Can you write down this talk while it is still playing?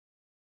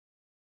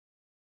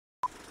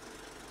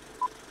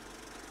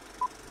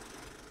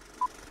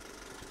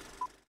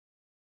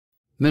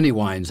Many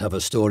wines have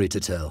a story to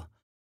tell,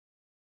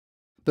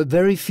 but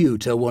very few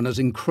tell one as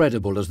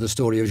incredible as the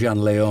story of Jean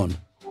Léon.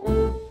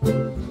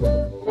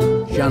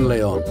 Jean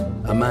Léon,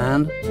 a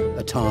man,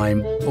 a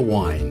time, a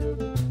wine.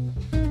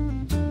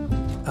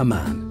 A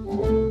man.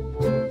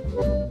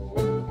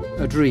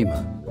 A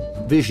dreamer,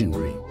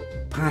 visionary,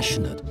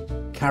 passionate,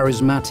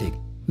 charismatic,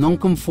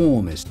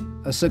 nonconformist,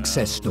 a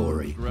success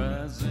story.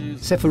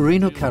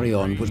 Ceferino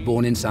Carrion was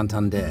born in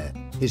Santander.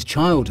 His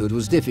childhood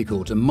was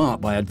difficult and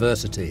marked by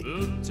adversity.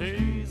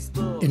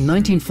 In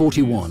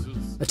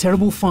 1941, a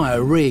terrible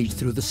fire raged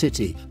through the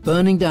city,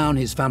 burning down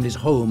his family's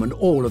home and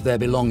all of their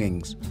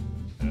belongings.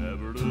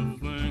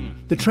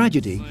 The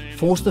tragedy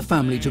forced the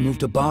family to move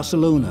to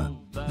Barcelona.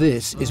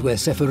 This is where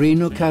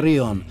Ceferino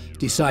Carrion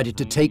decided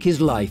to take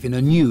his life in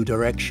a new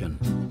direction.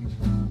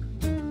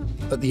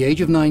 At the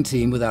age of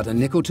 19, without a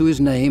nickel to his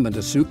name and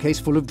a suitcase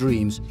full of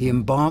dreams, he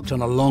embarked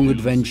on a long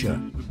adventure.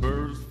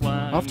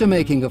 After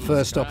making a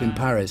first stop in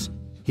Paris,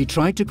 he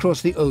tried to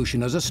cross the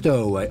ocean as a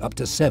stowaway up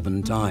to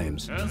 7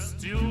 times.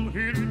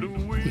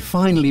 He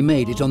finally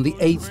made it on the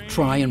 8th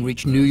try and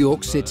reached New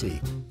York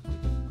City.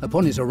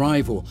 Upon his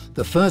arrival,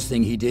 the first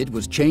thing he did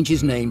was change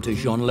his name to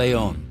Jean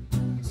Léon.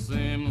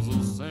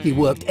 He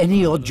worked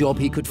any odd job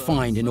he could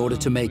find in order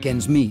to make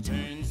ends meet.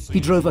 He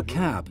drove a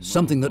cab,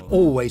 something that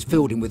always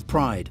filled him with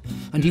pride,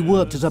 and he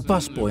worked as a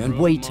busboy and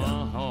waiter.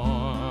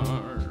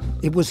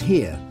 It was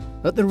here,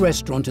 at the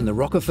restaurant in the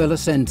Rockefeller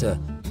Center,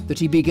 that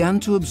he began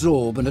to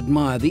absorb and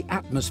admire the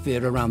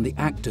atmosphere around the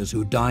actors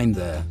who dined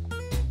there.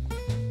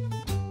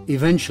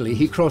 Eventually,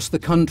 he crossed the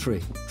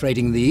country,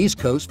 trading the East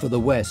Coast for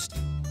the West,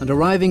 and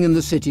arriving in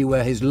the city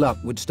where his luck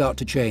would start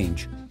to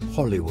change,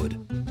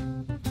 Hollywood.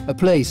 A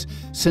place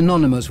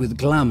synonymous with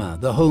glamour,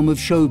 the home of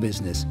show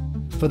business.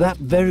 For that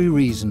very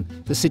reason,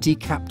 the city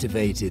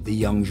captivated the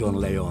young Jean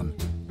Léon.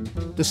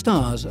 The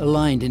stars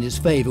aligned in his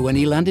favor when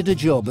he landed a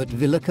job at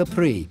Villa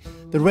Capri,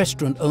 the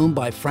restaurant owned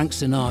by Frank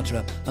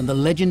Sinatra and the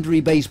legendary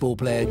baseball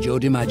player Joe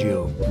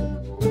DiMaggio.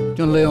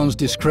 Jean Léon's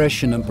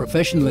discretion and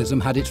professionalism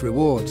had its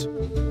rewards.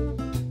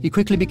 He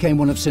quickly became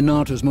one of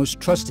Sinatra's most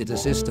trusted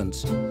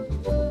assistants.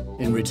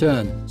 In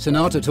return,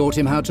 Sinatra taught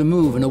him how to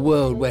move in a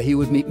world where he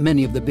would meet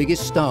many of the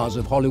biggest stars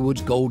of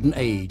Hollywood's golden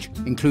age,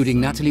 including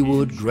Natalie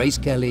Wood, Grace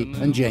Kelly,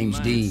 and James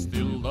Dean.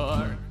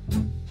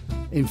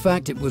 In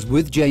fact, it was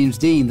with James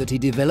Dean that he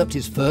developed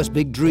his first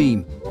big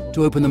dream,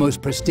 to open the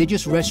most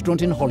prestigious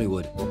restaurant in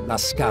Hollywood, La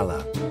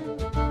Scala.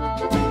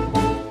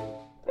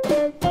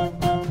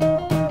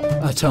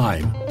 A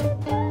time.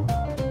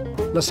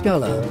 La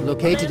Scala,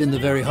 located in the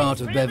very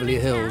heart of Beverly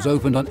Hills,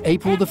 opened on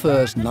April the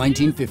 1st,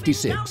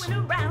 1956.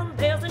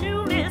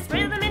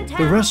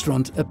 The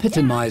restaurant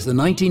epitomized the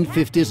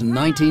 1950s and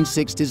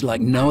 1960s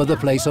like no other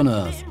place on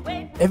earth.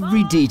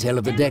 Every detail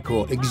of the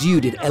decor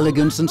exuded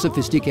elegance and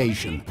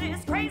sophistication.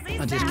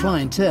 And his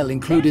clientele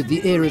included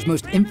the era's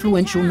most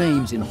influential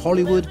names in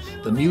Hollywood,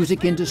 the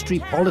music industry,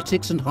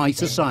 politics, and high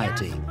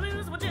society.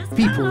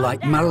 People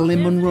like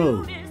Marilyn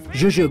Monroe,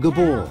 Zsa Zsa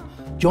Gabor,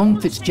 John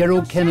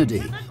Fitzgerald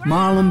Kennedy,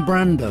 Marlon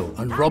Brando,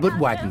 and Robert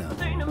Wagner.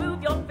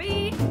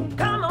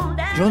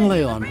 Jean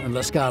Léon and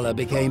La Scala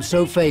became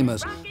so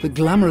famous that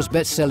glamorous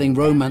best-selling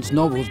romance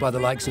novels by the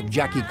likes of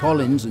Jackie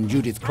Collins and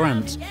Judith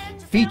Krantz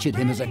featured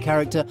him as a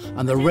character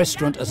and the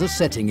restaurant as a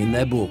setting in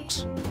their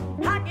books.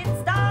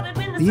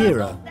 The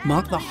era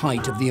marked the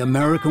height of the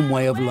American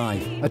way of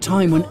life, a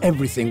time when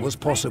everything was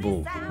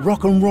possible.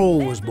 Rock and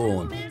roll was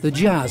born, the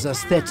jazz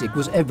aesthetic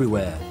was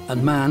everywhere,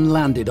 and man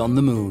landed on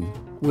the moon.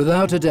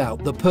 Without a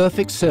doubt, the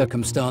perfect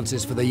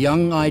circumstances for the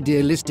young,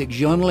 idealistic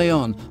Jean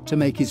Léon to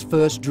make his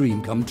first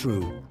dream come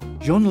true.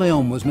 Jean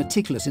Léon was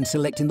meticulous in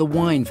selecting the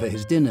wine for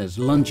his dinners,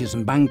 lunches,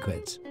 and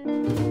banquets.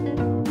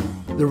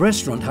 The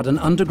restaurant had an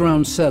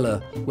underground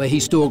cellar where he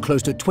stored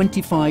close to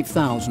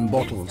 25,000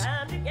 bottles.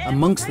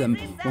 Amongst them,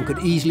 one could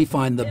easily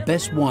find the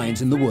best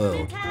wines in the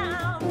world.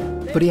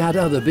 But he had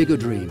other bigger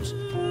dreams.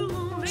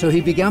 So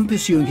he began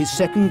pursuing his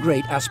second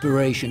great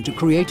aspiration to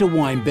create a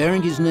wine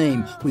bearing his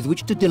name with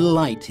which to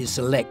delight his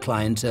select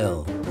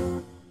clientele.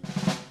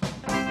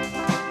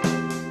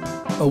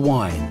 A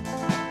wine.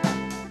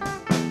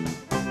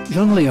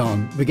 Jean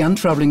Léon began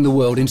traveling the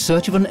world in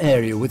search of an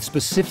area with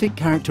specific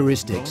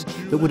characteristics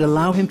that would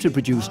allow him to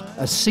produce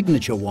a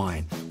signature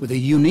wine with a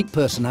unique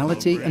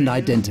personality and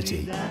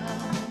identity.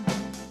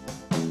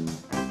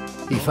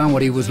 He found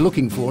what he was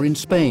looking for in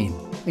Spain,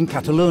 in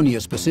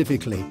Catalonia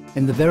specifically,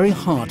 in the very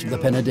heart of the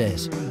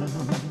Penedès.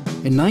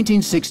 In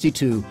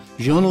 1962,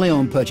 Jean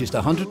Léon purchased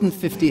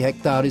 150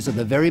 hectares of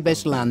the very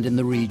best land in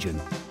the region.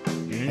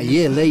 A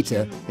year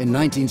later, in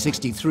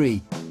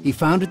 1963, he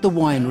founded the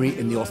winery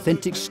in the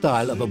authentic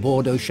style of a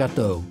Bordeaux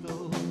chateau.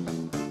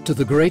 To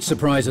the great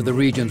surprise of the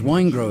region's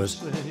wine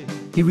growers,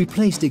 he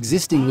replaced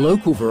existing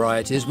local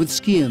varieties with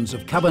scions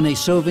of Cabernet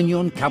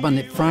Sauvignon,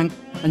 Cabernet Franc,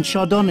 and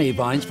Chardonnay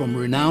vines from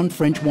renowned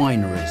French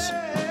wineries.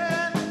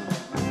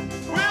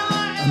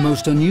 A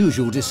most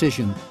unusual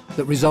decision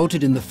that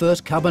resulted in the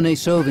first Cabernet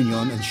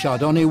Sauvignon and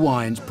Chardonnay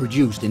wines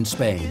produced in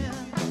Spain.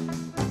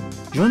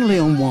 Jean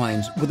Leon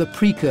wines were the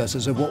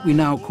precursors of what we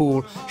now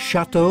call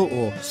chateau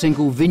or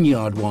single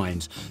vineyard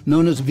wines,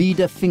 known as vi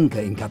de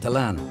finca in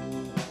Catalan.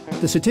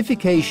 The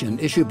certification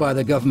issued by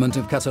the government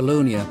of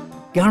Catalonia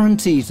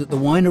guarantees that the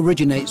wine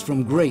originates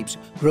from grapes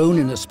grown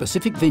in a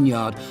specific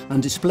vineyard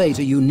and displays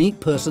a unique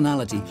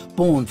personality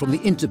born from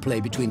the interplay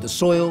between the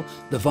soil,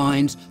 the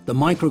vines, the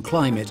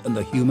microclimate and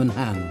the human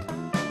hand.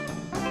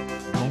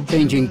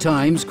 Changing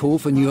times call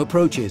for new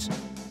approaches.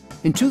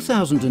 In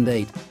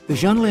 2008, the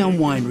Jean Leon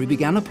winery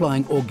began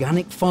applying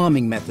organic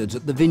farming methods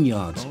at the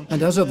vineyards,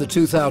 and as of the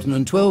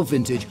 2012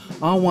 vintage,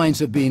 our wines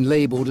have been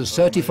labelled as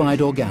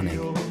certified organic.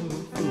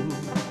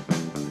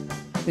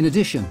 In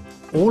addition,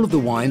 all of the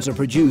wines are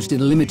produced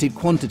in limited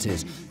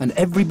quantities, and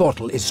every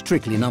bottle is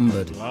strictly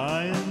numbered.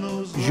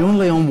 Jean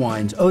Leon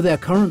wines owe their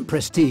current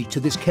prestige to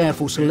this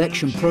careful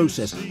selection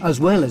process, as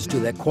well as to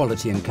their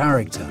quality and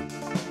character.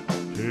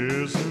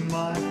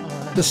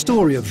 The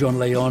story of Jean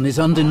Leon is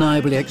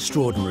undeniably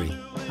extraordinary,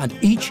 and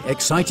each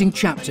exciting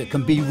chapter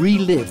can be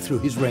relived through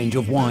his range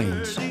of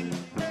wines.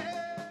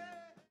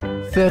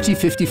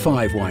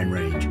 3055 wine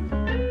range.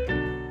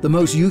 The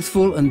most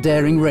youthful and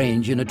daring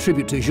range in a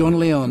tribute to Jean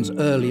Leon's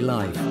early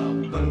life.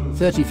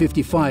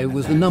 3055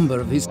 was the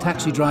number of his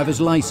taxi driver's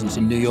license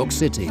in New York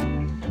City.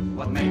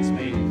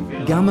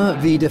 Gamma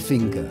vi de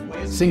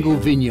finca, single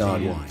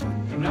vineyard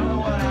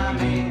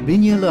wine.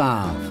 Vigne Le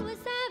Havre.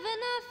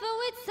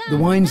 The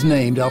wine's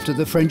named after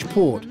the French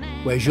port,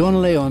 where Jean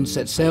Leon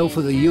set sail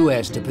for the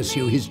US to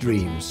pursue his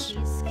dreams.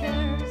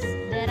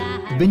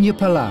 Vigne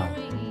Palau,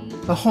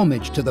 a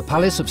homage to the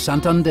Palace of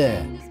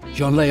Santander,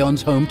 Jean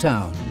Leon's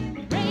hometown.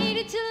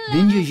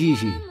 Vigne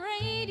Gigi,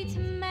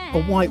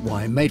 a white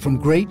wine made from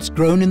grapes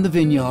grown in the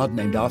vineyard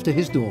named after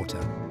his daughter.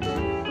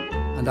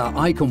 And our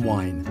icon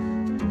wine,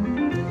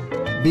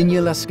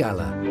 Vigne La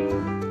Scala,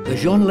 the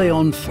Jean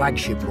Leon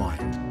flagship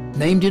wine,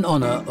 named in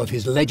honor of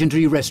his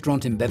legendary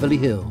restaurant in Beverly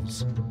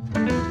Hills.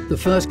 The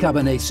first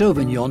Cabernet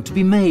Sauvignon to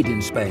be made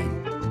in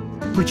Spain,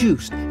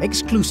 produced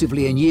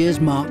exclusively in years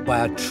marked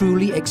by a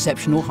truly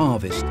exceptional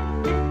harvest.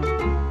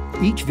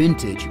 Each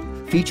vintage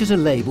features a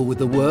label with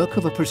the work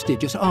of a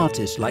prestigious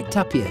artist like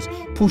Tapies,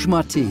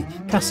 Puigmartí,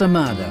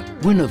 Casamada,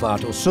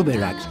 Guinevere or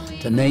Subirac,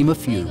 to name a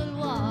few.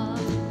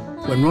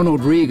 When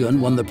Ronald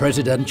Reagan won the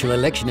presidential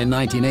election in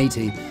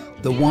 1980,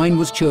 the wine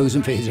was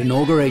chosen for his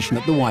inauguration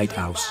at the White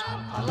House.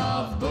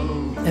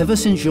 Ever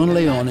since Jean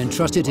Leon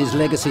entrusted his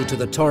legacy to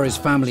the Torres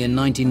family in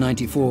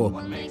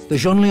 1994, the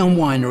Jean Leon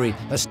winery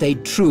has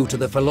stayed true to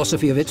the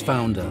philosophy of its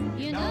founder.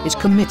 It's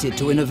committed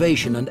to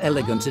innovation and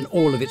elegance in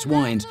all of its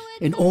wines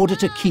in order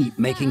to keep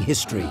making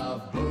history.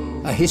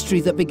 A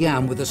history that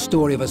began with the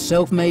story of a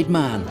self-made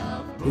man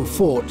who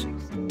fought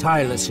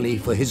tirelessly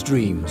for his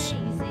dreams.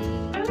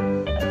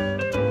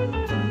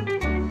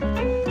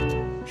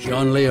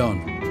 Jean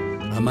Leon,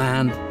 a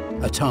man,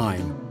 a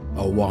time,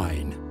 a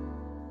wine.